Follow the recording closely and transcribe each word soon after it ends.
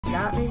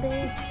that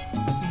maybe?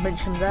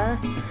 Mention there?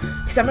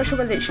 Because I'm not sure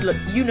whether it should look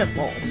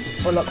uniform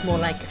or look more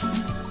like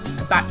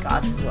a back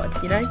garden would,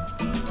 you know?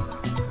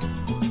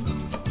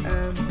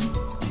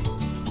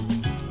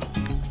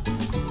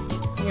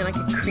 You know, like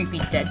a creepy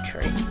dead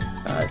tree.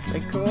 Oh, that's so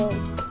cool.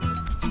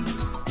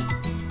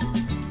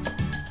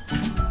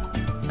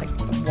 Like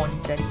one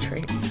dead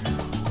tree.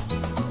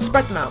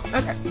 Spread them out.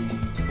 Okay.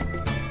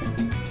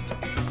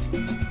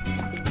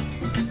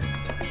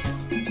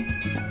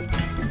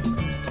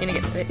 Gonna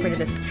get rid of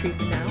this tree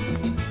for now.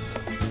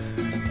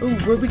 Ooh,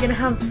 were we gonna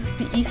have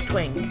the east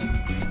wing?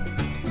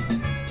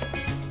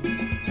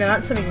 Now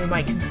that's something we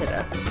might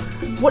consider.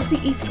 What's the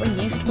east wing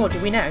used for? Do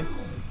we know?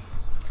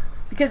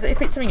 Because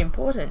if it's something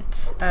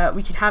important,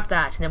 we could have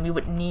that, and then we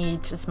wouldn't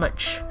need as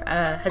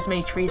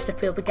many trees to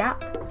fill the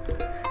gap.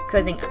 Because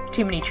I think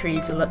too many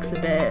trees looks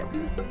a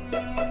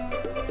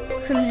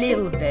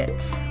little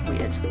bit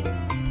weird.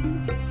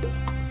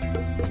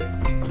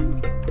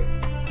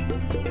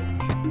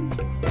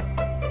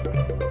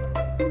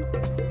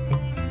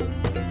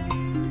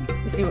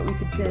 You see, what we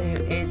could do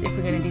is, if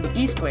we're going to do the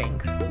east wing,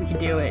 we could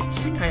do it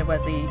kind of where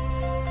the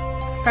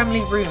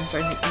family rooms are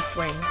in the east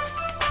wing.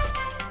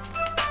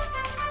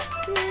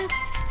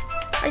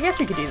 I guess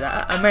we could do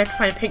that. I might have to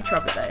find a picture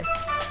of it though.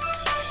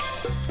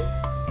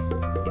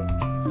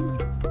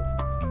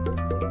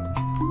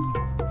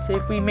 So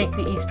if we make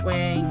the east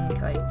wing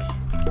like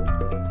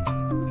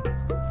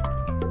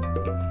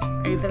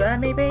over there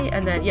maybe,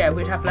 and then yeah,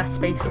 we'd have less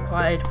space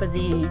required for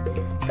the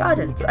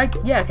gardens.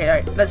 Yeah, okay,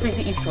 alright, let's make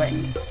the east wing.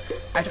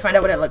 I have to find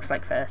out what it looks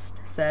like first,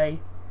 so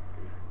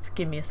just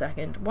give me a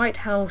second. White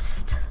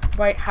House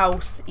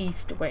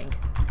east wing.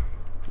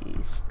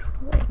 East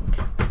wing.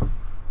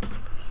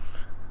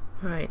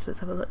 Right, so let's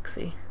have a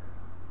look-see.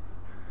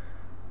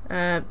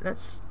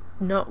 That's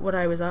not what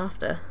I was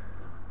after.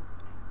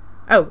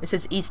 Oh, it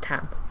says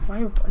Eastham.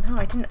 Why? No,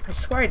 I didn't. I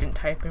swear I didn't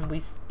type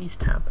in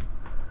Eastham.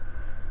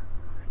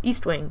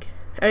 East wing.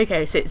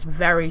 Okay, so it's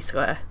very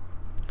square.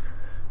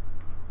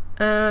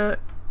 And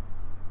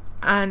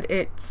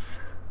it's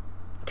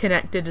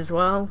connected as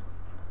well.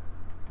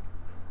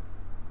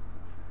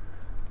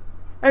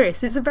 Okay,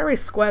 so it's a very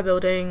square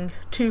building,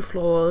 2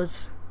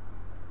 floors.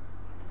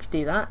 Could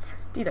do that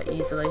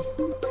easily.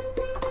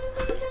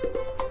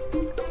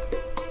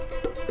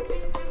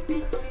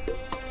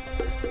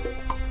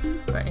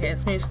 Right, okay,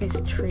 let's move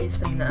these trees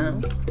for now.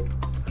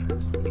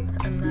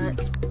 And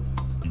let's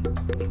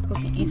put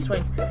the east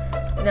wing.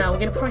 Now, we're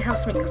going to probably have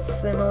something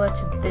similar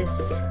to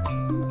this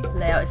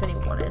layout. It's only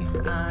 1 in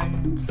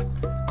and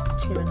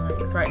 2 in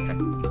length. Right, okay.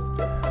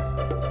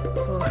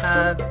 So we'll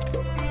have...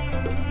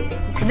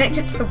 We'll connect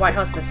it to the White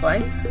House this way.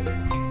 And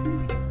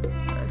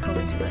how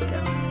many do I go?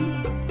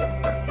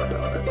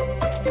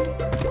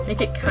 Make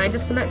it kind of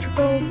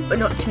symmetrical, but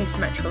not too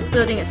symmetrical. The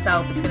building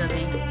itself is going to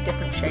be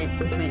different shape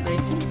completely.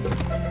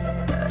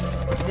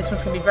 So this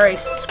one's going to be very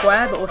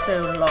square, but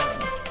also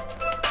long.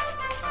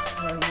 So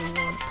we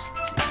want to...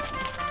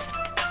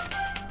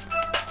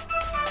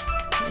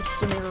 I'm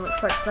assuming it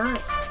looks like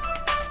that.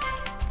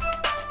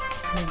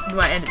 We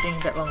might end up doing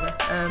a bit longer.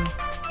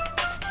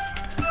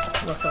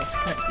 We also want to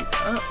connect these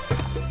up.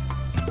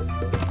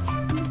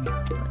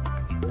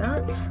 Like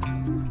that.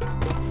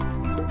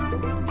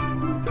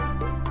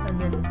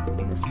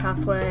 This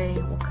pathway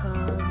will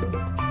come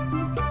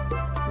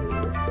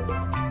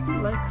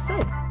like so.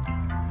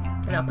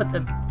 And I'll put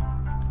the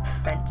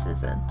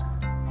fences in.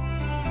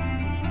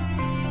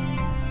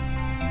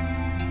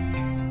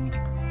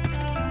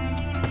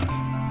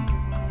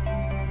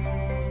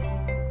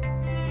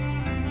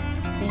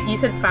 So you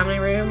said family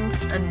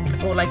rooms,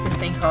 and all I can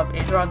think of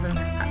is, rather than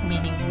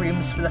meaning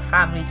rooms for the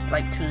families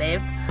like to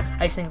live,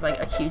 I just think of like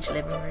a huge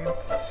living room.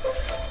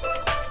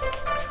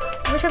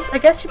 Which I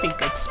guess should be a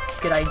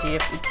good idea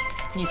if you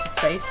use the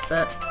space,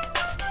 but I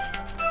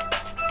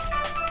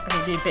think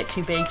it'd be a bit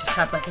too big just to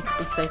have like a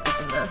couple of sofas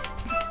in there.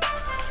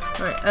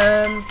 Right,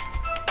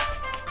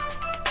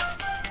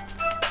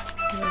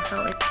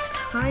 how I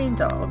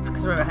kind of,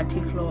 because remember I had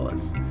 2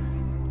 floors,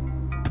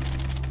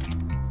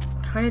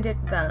 kind of did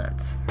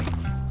that.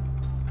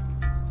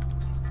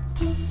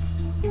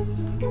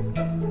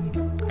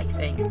 I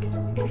think.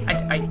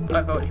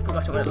 I've already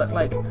forgotten what it looked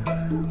like.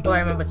 All I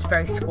remember it's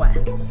very square.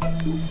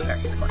 It's very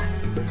square.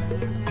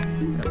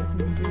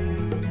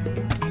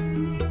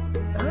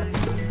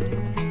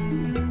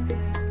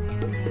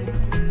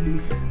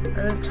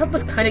 And the top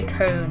was kind of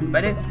cone,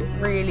 but I don't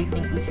really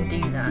think we can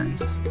do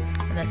that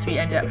unless we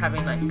ended up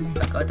having like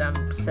a goddamn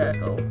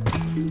circle.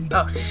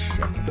 Oh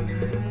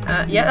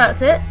shit. Yeah,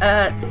 that's it.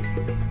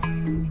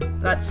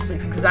 That's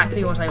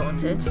exactly what I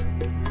wanted.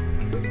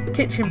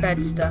 Kitchen bed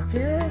stuff,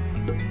 yeah.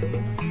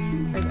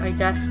 I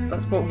guess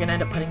that's what we're gonna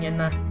end up putting in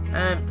there.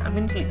 I'm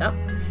gonna delete that.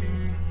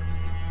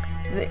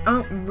 They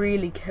aren't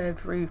really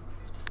curved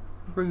roofs.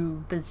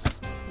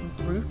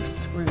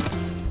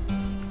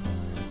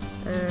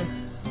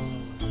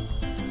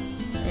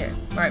 Yeah,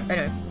 right,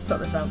 anyway, let's sort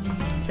this out.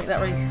 Let's make that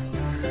ready.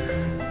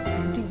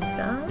 Do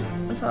that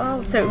as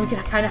well. So we could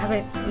kind of have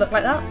it look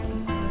like that.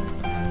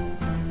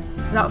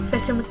 Does that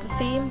fit in with the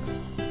theme?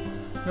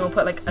 And we'll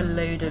put like a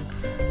load of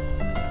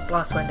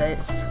glass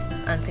windows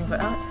and things like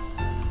that.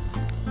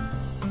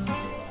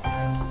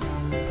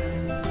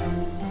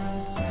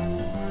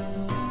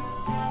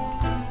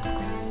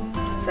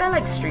 So I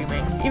like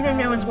streaming, even if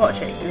no one's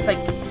watching. It's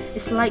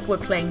like we're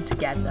playing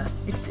together.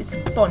 It's a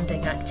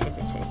bonding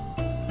activity.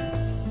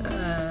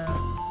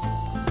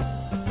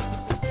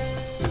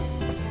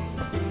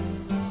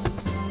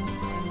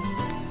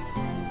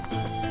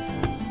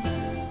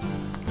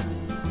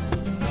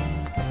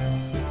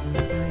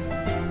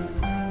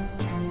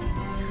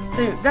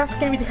 So that's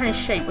going to be the kind of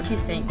shape. What do you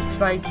think?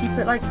 Should I keep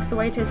it like the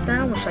way it is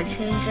now, or should I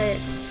change it?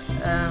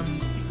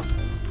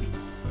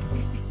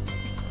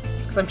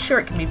 Because I'm sure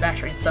it can be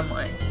better in some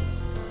way.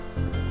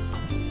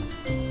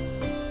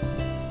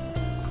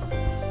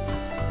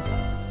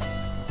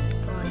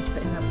 Oh, I need to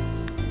put in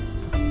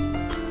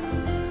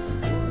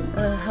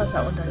that. How's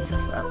that one done?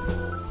 Just that.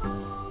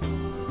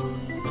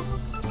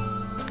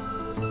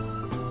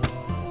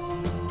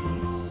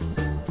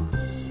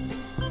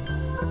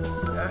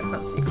 I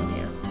can't see from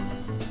here.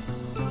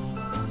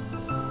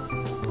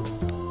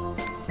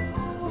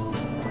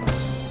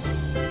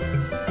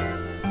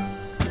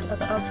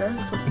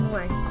 Objects, what's in the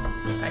way?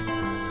 Okay.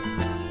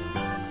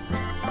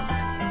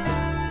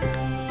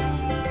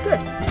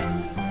 Good.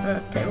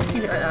 Okay, we'll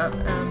keep it like that.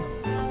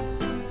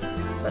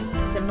 So that's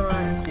similar,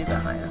 it needs to be a bit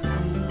higher.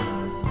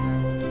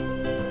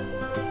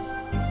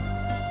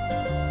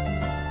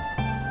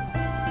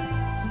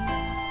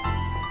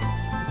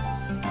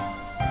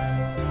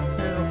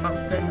 No, we can't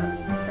fit that.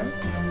 Okay.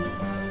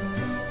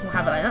 We'll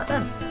have it like that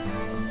then.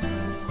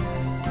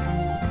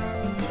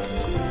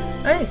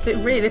 Okay, so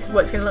really this is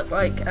what it's going to look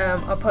like.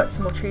 I'll put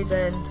some more trees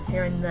in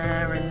here and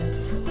there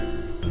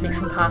and make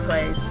some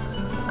pathways.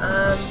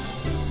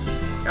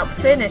 Now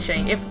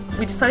finishing, if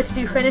we decide to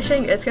do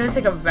finishing, it's going to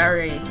take a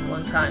very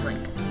long time, like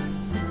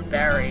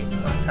very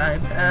long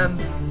time.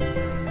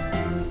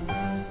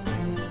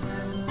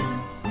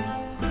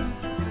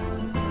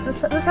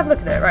 Let's have a look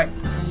at it, right.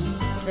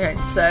 Okay,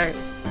 so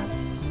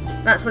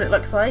that's what it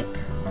looks like.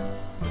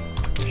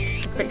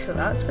 Picture of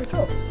that, it's pretty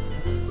cool.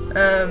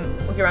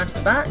 We'll go around to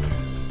the back.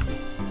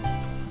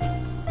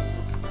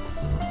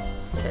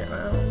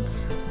 Around,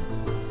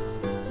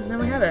 and then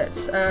we have it.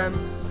 So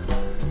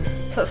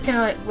that's kind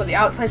of like what the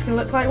outside's going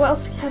to look like. What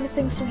else kind of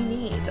things do we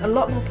need? A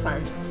lot more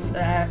plants,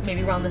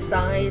 maybe around the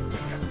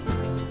sides.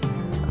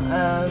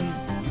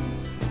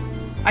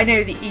 I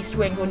know the east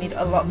wing will need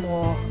a lot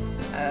more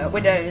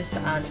windows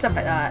and stuff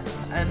like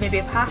that. Maybe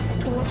a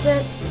path towards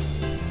it.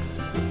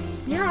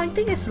 Yeah, I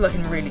think it's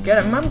looking really good.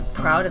 I'm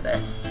proud of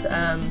this.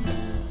 Yeah.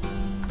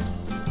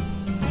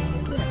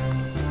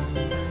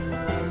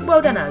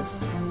 Well done,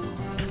 us.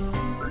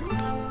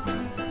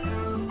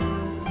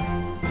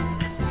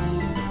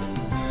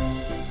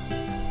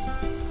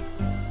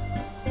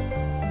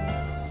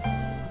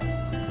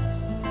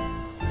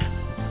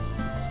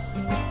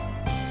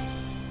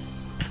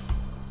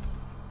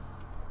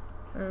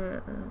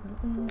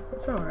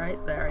 It's alright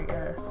there, I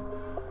guess.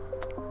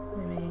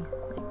 Maybe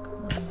like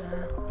one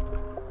there.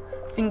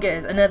 Thing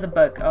is, another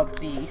bug of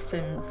the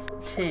Sims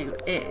 2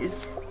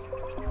 is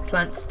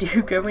plants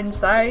do go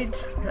inside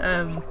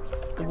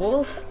the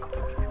walls,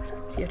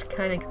 so you have to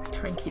kind of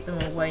try and keep them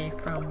away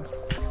from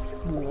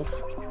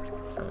walls.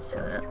 Don't see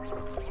that.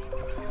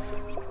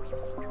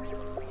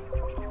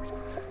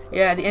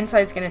 Yeah, the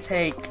inside's gonna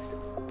take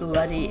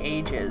bloody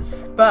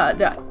ages, but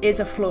there is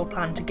a floor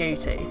plan to go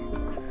to.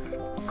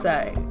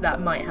 So that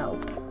might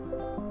help.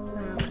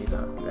 I'll do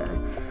that there.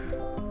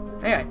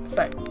 Okay,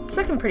 so it's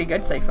looking pretty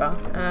good so far.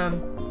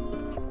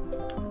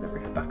 The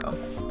roof back on.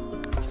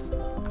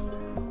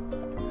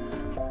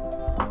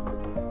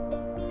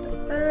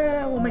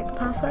 We'll make the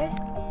pathway.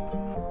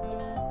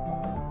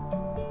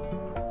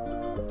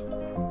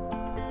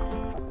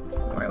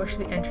 Alright, where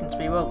should the entrance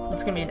be? Well,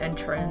 it's gonna be an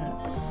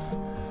entrance.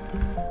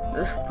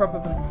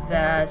 Probably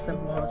there's the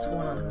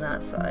one on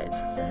that side.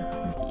 So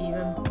make it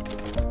even.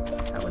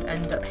 That would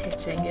end up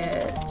hitting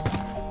it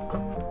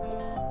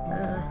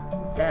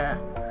there.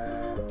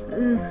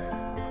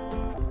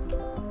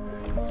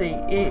 See,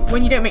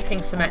 when you don't make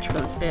things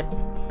symmetrical, it's a bit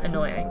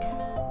annoying.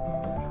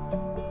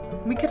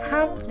 We could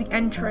have the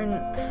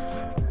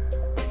entrance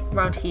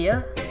around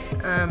here,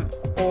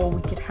 or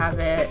we could have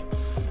it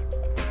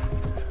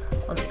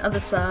on the other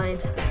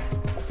side.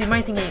 See,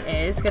 my thinking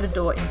is get a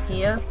door in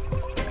here.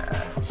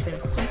 Same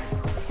as this one.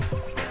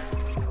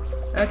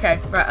 Okay,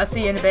 right, I'll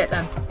see you in a bit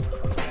then.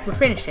 We're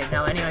finished here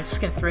now anyway, I'm just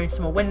going to throw in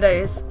some more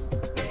windows.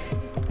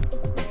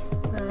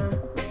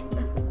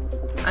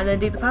 And then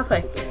do the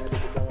pathway.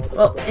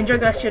 Well, enjoy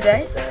the rest of your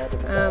day.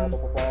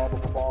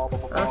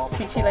 I'll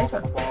speak to you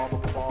later.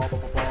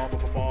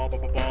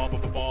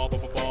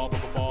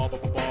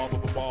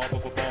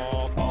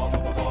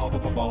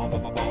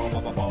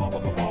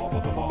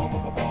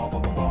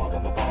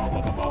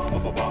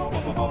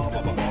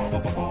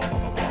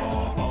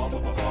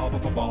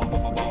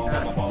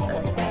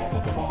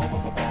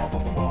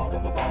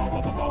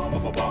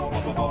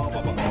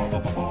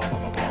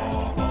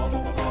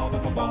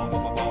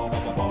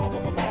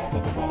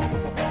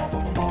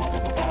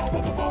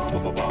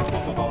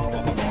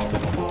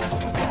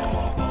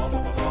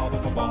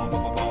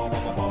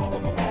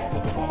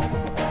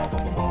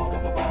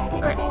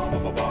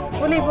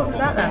 believe what was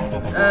that then?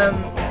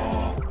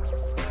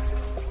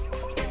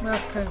 What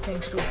else kind of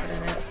thing should we put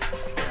in it?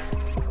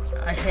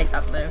 I hate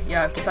that blue.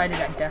 Yeah, I've decided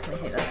I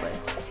definitely hate that blue.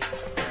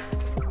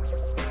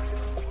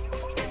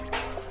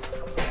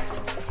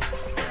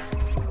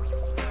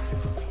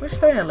 We're just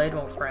throwing a load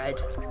more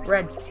red.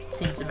 Red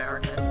seems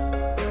American.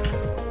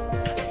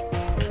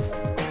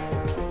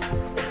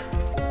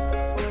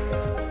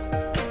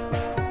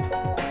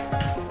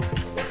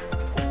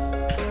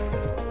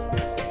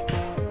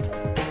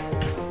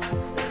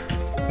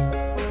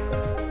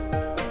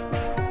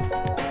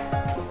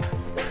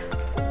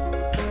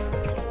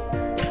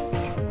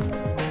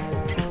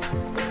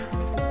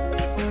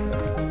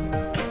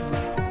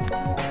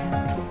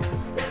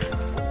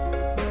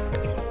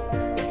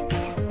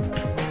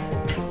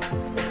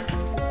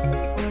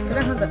 I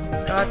don't know how the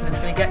garden is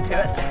going to get to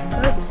it,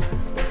 but...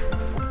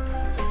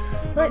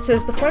 Right, so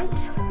there's the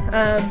front.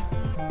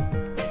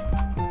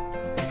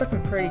 It's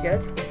looking pretty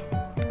good.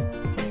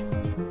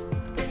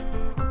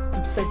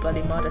 I'm so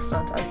bloody modest,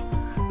 aren't I?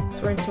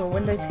 So we're in some more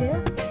windows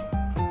here.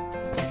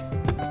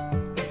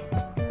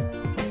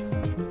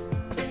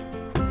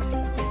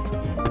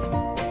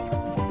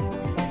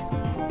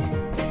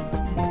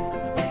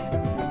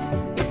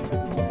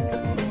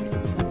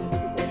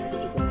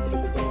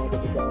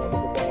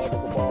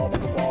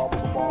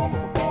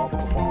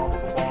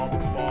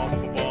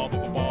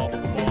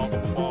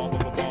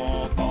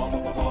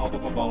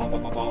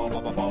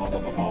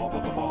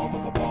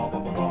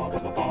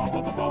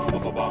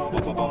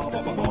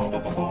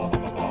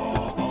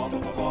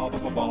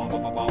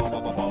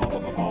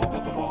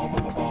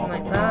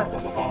 Like that.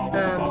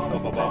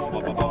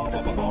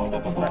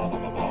 There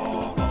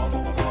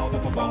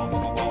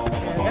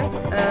we go.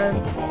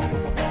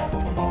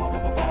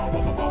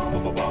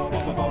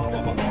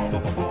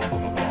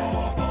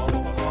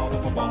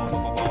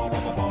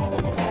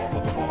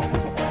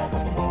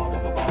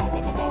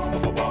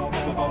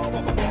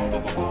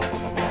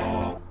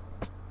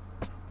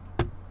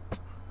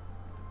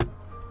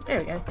 There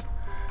we go.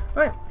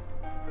 Right.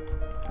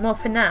 Well,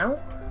 for now,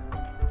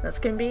 that's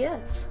going to be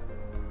it.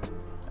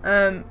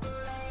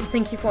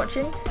 Thank you for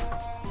watching.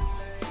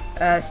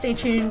 Stay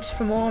tuned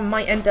for more. I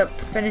might end up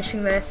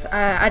finishing this,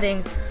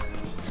 adding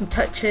some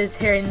touches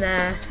here and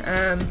there.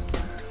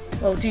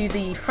 We'll do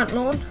the front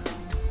lawn,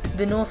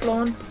 the north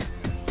lawn,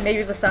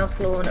 maybe the south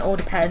lawn, it all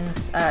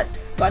depends. Got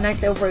a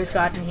nice little rose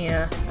garden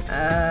here.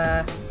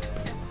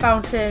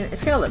 Fountain,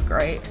 it's going to look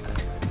great.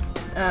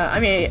 I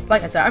mean,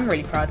 like I said, I'm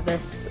really proud of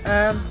this.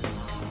 Well,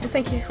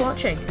 thank you for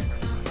watching.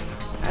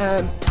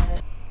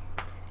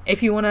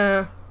 If you want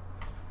to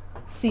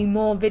see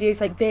more videos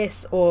like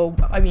this, or,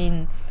 I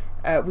mean,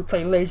 we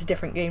play loads of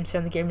different games here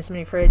on the Gamers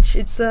Mini Fridge.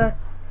 It's a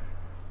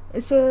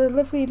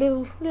lovely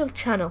little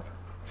channel.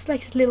 It's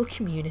like a little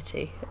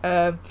community.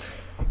 Yeah,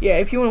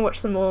 if you want to watch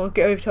some more,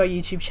 go over to our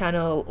YouTube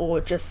channel, or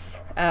just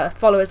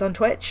follow us on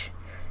Twitch.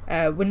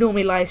 We're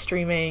normally live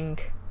streaming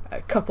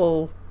a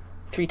couple,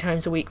 3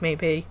 times a week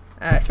maybe.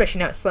 Especially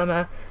now it's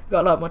summer, we've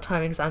got a lot more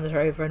time, exams are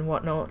over and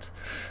whatnot.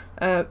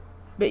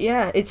 But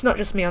yeah, it's not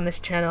just me on this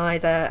channel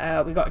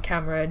either. We've got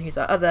Cameron, who's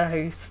our other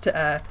host.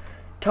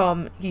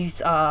 Tom, he's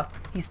the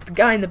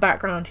guy in the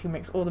background who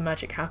makes all the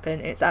magic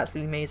happen. It's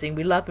absolutely amazing.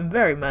 We love him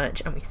very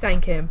much and we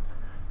thank him.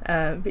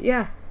 But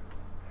yeah,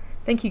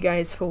 thank you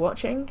guys for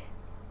watching,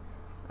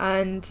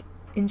 and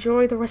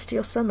enjoy the rest of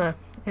your summer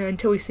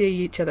until we see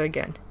each other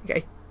again.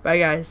 Okay, bye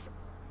guys.